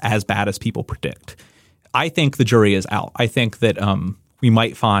be as bad as people predict. I think the jury is out. I think that we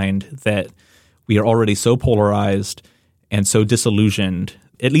might find that we are already so polarized and so disillusioned,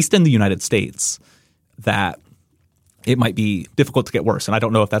 at least in the United States, that it might be difficult to get worse. And I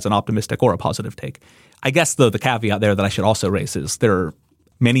don't know if that's an optimistic or a positive take. I guess, though, the caveat there that I should also raise is there are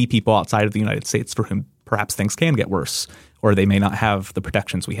many people outside of the United States for whom perhaps things can get worse, or they may not have the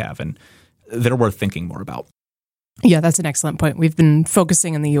protections we have, and they're worth thinking more about. Yeah, that's an excellent point. We've been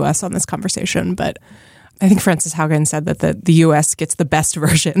focusing in the U.S. on this conversation, but I think Frances Haugen said that the U.S. gets the best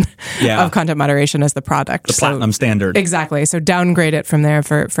version of content moderation as the product. The platinum standard. Exactly. So downgrade it from there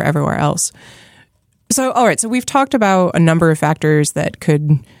for everywhere else. So, all right. So we've talked about a number of factors that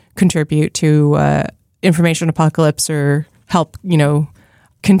could contribute to information apocalypse or help,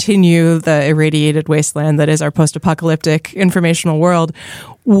 continue the irradiated wasteland that is our post-apocalyptic informational world.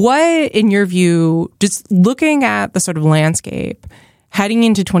 What, in your view, just looking at the sort of landscape heading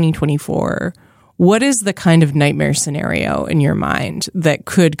into 2024, what is the kind of nightmare scenario in your mind that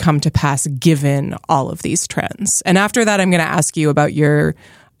could come to pass given all of these trends? And after that, I'm going to ask you about your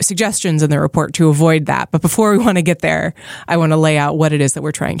suggestions in the report to avoid that. But before we want to get there, I want to lay out what it is that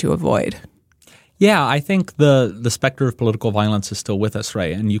we're trying to avoid. Yeah, I think the specter of political violence is still with us,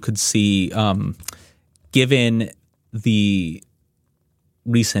 right? And you could see, given the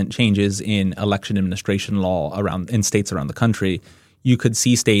recent changes in election administration law in states around the country, you could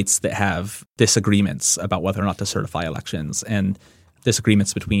see states that have disagreements about whether or not to certify elections, and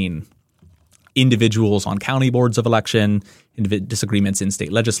disagreements between individuals on county boards of election, disagreements in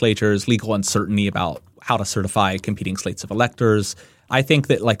state legislatures, legal uncertainty about how to certify competing slates of electors. I think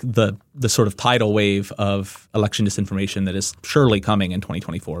that like the sort of tidal wave of election disinformation that is surely coming in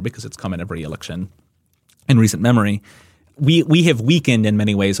 2024, because it's come in every election in recent memory, we have weakened in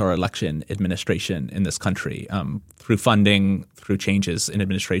many ways our election administration in this country through funding, through changes in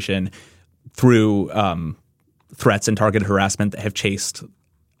administration, through threats and targeted harassment that have chased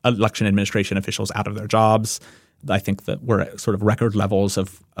election administration officials out of their jobs. I think that we're at sort of record levels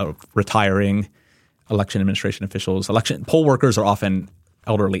of retiring election administration officials. Poll workers are often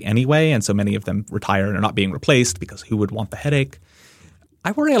elderly anyway, and so many of them retire and are not being replaced because who would want the headache?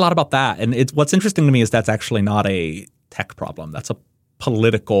 I worry a lot about that. And what's interesting to me is that's actually not a tech problem. That's a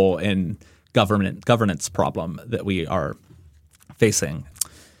political and governance problem that we are facing.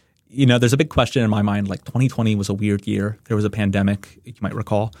 There's a big question in my mind, like 2020 was a weird year. There was a pandemic, you might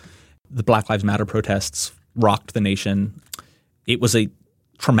recall. The Black Lives Matter protests rocked the nation. It was a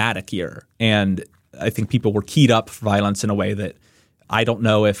traumatic year, and I think people were keyed up for violence in a way that I don't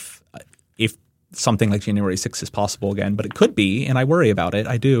know if something like January 6th is possible again, but it could be, and I worry about it.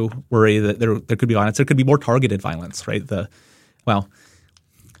 I do worry that there could be violence. There could be more targeted violence, right?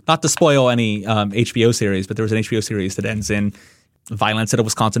 Not to spoil any HBO series, but there was an HBO series that ends in violence at a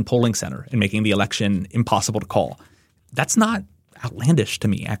Wisconsin polling center and making the election impossible to call. That's not outlandish to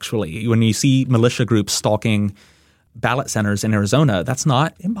me, actually. When you see militia groups stalking ballot centers in Arizona, that's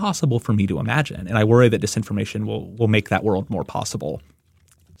not impossible for me to imagine. And I worry that disinformation will make that world more possible.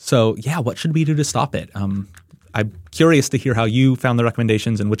 So, yeah, what should we do to stop it? I'm curious to hear how you found the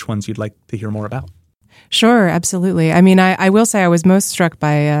recommendations and which ones you'd like to hear more about. Sure, absolutely. I mean, I will say I was most struck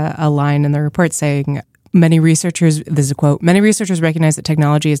by a line in the report saying, many researchers, this is a quote, many researchers recognize that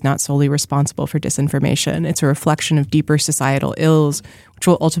technology is not solely responsible for disinformation. It's a reflection of deeper societal ills, which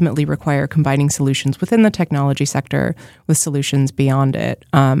will ultimately require combining solutions within the technology sector with solutions beyond it.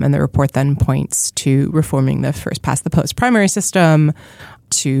 And the report then points to reforming the first past the post primary system,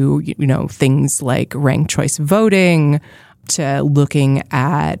 to, things like ranked choice voting, to looking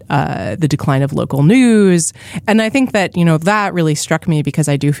at the decline of local news. And I think that, that really struck me because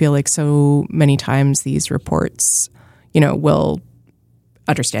I do feel like so many times these reports, will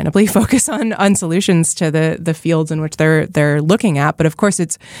understandably focus on solutions to the fields in which they're looking at. But of course,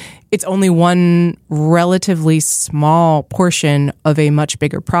 it's only one relatively small portion of a much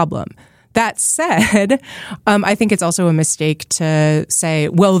bigger problem. That said, I think it's also a mistake to say,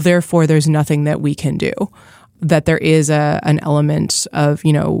 well, therefore, there's nothing that we can do. That there is an element of,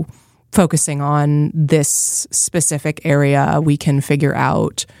 focusing on this specific area, we can figure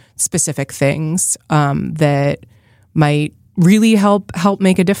out specific things that might really help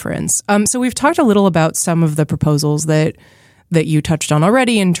make a difference. So we've talked a little about some of the proposals that you touched on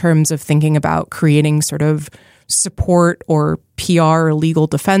already in terms of thinking about creating sort of support or PR or legal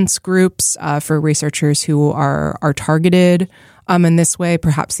defense groups for researchers who are targeted in this way,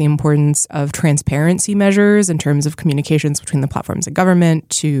 perhaps the importance of transparency measures in terms of communications between the platforms and government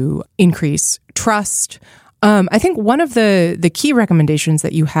to increase trust. I think one of the key recommendations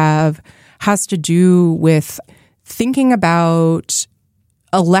that you have has to do with thinking about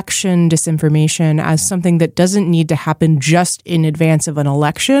election disinformation as something that doesn't need to happen just in advance of an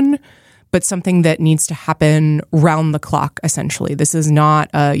election, but something that needs to happen round the clock, essentially. This is not,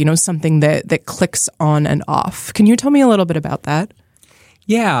 something that clicks on and off. Can you tell me a little bit about that?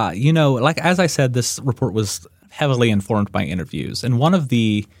 Yeah, as I said, this report was heavily informed by interviews. And one of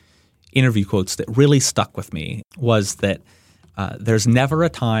the interview quotes that really stuck with me was that there's never a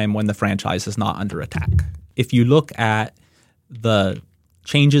time when the franchise is not under attack. If you look at the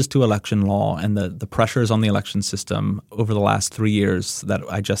changes to election law and the pressures on the election system over the last 3 years that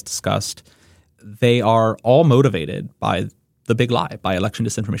I just discussed, they are all motivated by the big lie, by election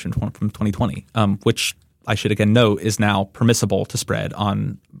disinformation from 2020, which I should again note is now permissible to spread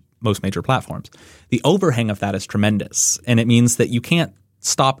on most major platforms. The overhang of that is tremendous, and it means that you can't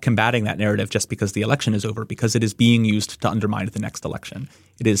stop combating that narrative just because the election is over, because it is being used to undermine the next election.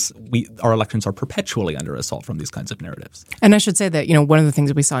 Our elections are perpetually under assault from these kinds of narratives. And I should say that, one of the things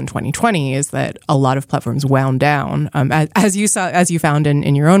that we saw in 2020 is that a lot of platforms wound down, as you found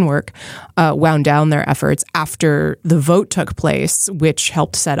in your own work, wound down their efforts after the vote took place, which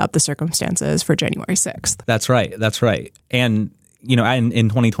helped set up the circumstances for January 6th. That's right. And, in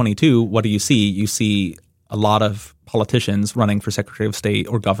 2022, what do you see? You see a lot of politicians running for Secretary of State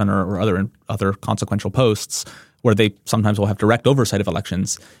or governor or other consequential posts where they sometimes will have direct oversight of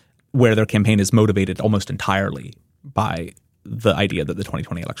elections, where their campaign is motivated almost entirely by the idea that the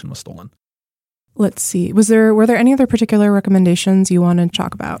 2020 election was stolen. Let's see. Were there any other particular recommendations you wanted to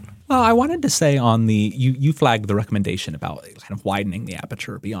talk about? Well, I wanted to say on you flagged the recommendation about kind of widening the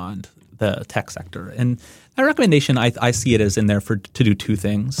aperture beyond the tech sector. And that recommendation, I see it as in there to do two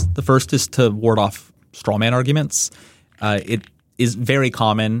things. The first is to ward off strawman arguments. It is very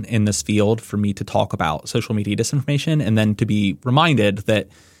common in this field for me to talk about social media disinformation and then to be reminded that,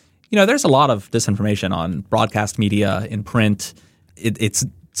 there's a lot of disinformation on broadcast media, in print. It's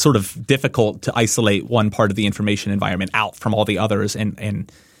sort of difficult to isolate one part of the information environment out from all the others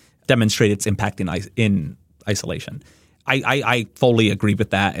and demonstrate its impact in isolation. I fully agree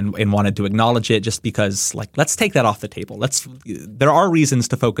with that and wanted to acknowledge it just because, let's take that off the table. There are reasons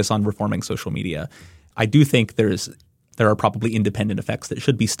to focus on reforming social media. I do think there are probably independent effects that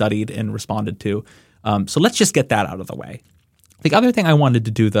should be studied and responded to. So let's just get that out of the way. The other thing I wanted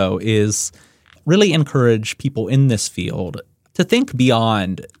to do, though, is really encourage people in this field to think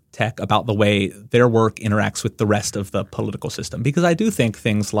beyond tech about the way their work interacts with the rest of the political system. Because I do think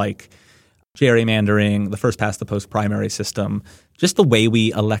things like gerrymandering, the first past the post primary system, just the way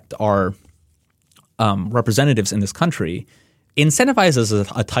we elect our representatives in this country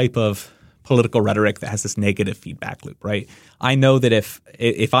incentivizes a type of political rhetoric that has this negative feedback loop, right? I know that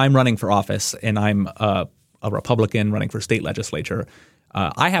if I'm running for office and I'm a Republican running for state legislature,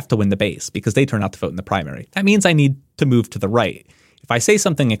 I have to win the base because they turn out to vote in the primary. That means I need to move to the right. If I say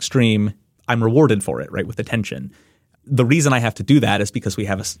something extreme, I'm rewarded for it, right, with attention. The reason I have to do that is because we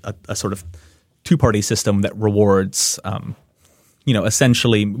have a sort of two-party system that rewards,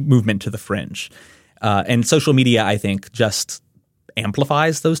 essentially movement to the fringe. And social media, I think, just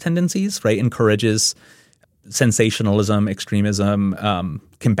amplifies those tendencies, right? Encourages sensationalism, extremism,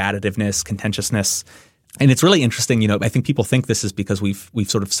 combativeness, contentiousness. And it's really interesting, I think people think this is because we've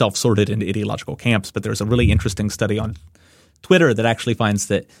sort of self-sorted into ideological camps, but there's a really interesting study on Twitter that actually finds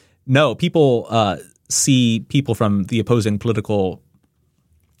that, no, people see people from the opposing political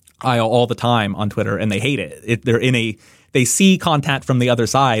aisle all the time on Twitter, and they hate it. They see content from the other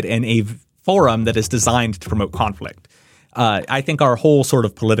side in a forum that is designed to promote conflict. I think our whole sort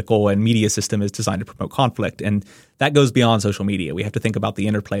of political and media system is designed to promote conflict, and that goes beyond social media. We have to think about the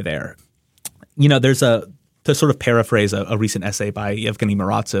interplay there. To sort of paraphrase a recent essay by Evgeny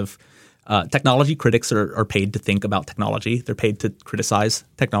Muratsev, technology critics are paid to think about technology. They're paid to criticize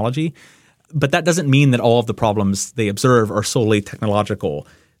technology. But that doesn't mean that all of the problems they observe are solely technological,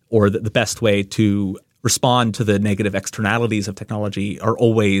 or that the best way to respond to the negative externalities of technology are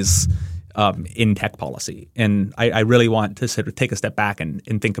always in tech policy. And I really want to sort of take a step back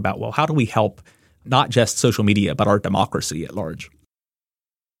and think about, well, how do we help not just social media, but our democracy at large?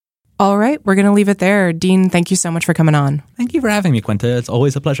 All right, we're going to leave it there. Dean, thank you so much for coming on. Thank you for having me, Quinta. It's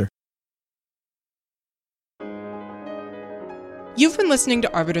always a pleasure. You've been listening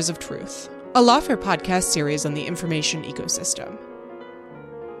to Arbiters of Truth, a Lawfare podcast series on the information ecosystem.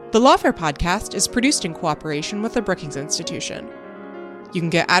 The Lawfare podcast is produced in cooperation with the Brookings Institution. You can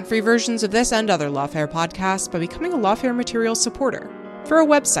get ad-free versions of this and other Lawfare podcasts by becoming a Lawfare Materials supporter through our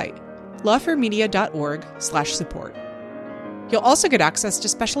website, lawfaremedia.org/support. You'll also get access to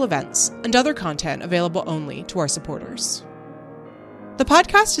special events and other content available only to our supporters. The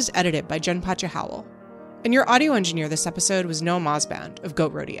podcast is edited by Jen Pacha-Howell, and your audio engineer this episode was Noah Mosband of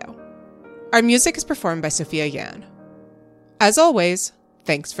Goat Rodeo. Our music is performed by Sophia Yan. As always,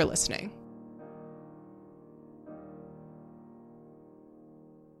 thanks for listening.